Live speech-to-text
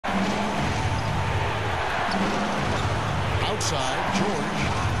Outside, George.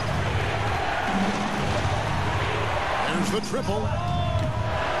 There's the triple.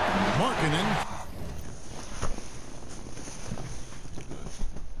 Markkanen.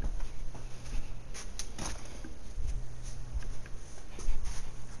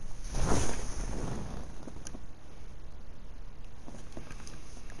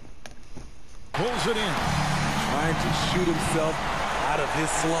 Pulls it in. Trying to shoot himself out of his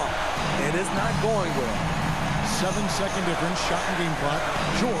slump, and it's not going well. 7-second difference, shot and game clock.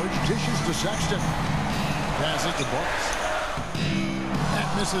 George dishes to Sexton. Pass it to Bucks. That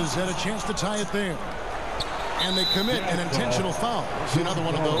misses, had a chance to tie it there. And they commit an intentional foul. It's another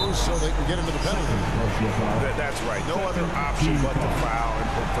one of those so they can get into the penalty. That's right. No other option but to foul and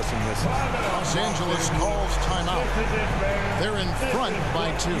hope for some misses. Los Angeles calls timeout. They're in front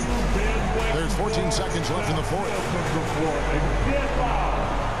by 2. There's 14 seconds left in the fourth.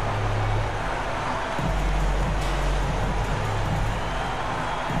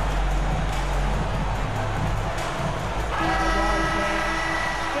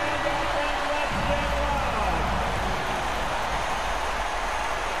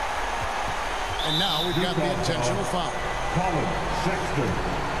 And now we've got the intentional foul. Colin Sexton,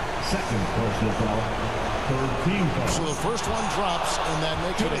 second personal foul, third team foul. So the first one drops, and that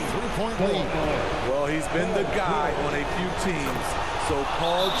makes it a 3-point lead. Well, he's been the guy on a few teams, so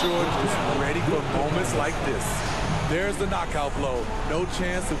Paul George is ready for moments like this. There's the knockout blow. No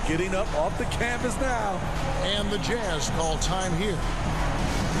chance of getting up off the canvas now. And the Jazz call time here.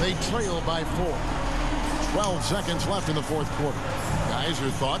 They trail by 4. 12 seconds left in the fourth quarter. Guys,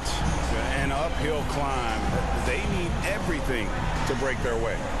 your thoughts? An uphill climb. They need everything to break their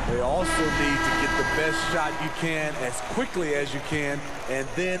way. They also need to get the best shot you can as quickly as you can, and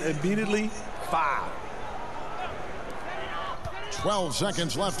then immediately foul. 12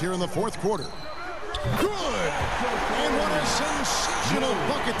 seconds left here in the fourth quarter. Good! And what a sensational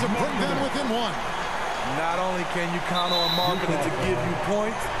bucket to bring them within 1. Not only can you count on Markkanen to give you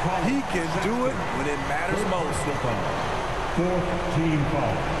points, he can do it when it matters most. Fourth team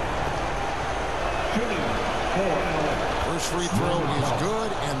foul. Shooting for LA. First free throw is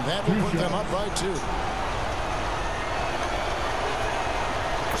good, and that will put them up by 2.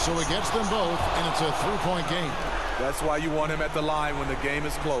 So he gets them both, and it's a 3-point game. That's why you want him at the line when the game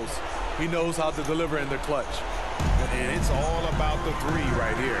is close. He knows how to deliver in the clutch. And it's all about the 3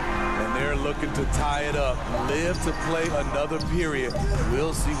 right here. And they're looking to tie it up, live to play another period.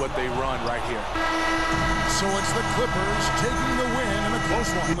 We'll see what they run right here. So it's the Clippers taking the win in a close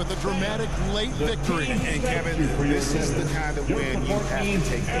one with a dramatic late victory. And Kevin, this is the kind of win you have to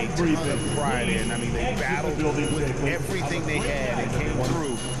take a ton of pride in. I mean, they battled with everything they had and came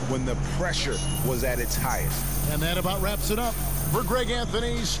through when the pressure was at its highest. And that about wraps it up. For Greg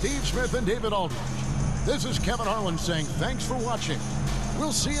Anthony, Steve Smith, and David Aldridge, this is Kevin Harlan saying thanks for watching.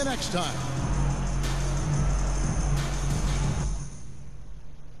 We'll see you next time.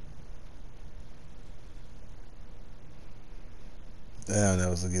 Damn, that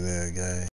was a good guy.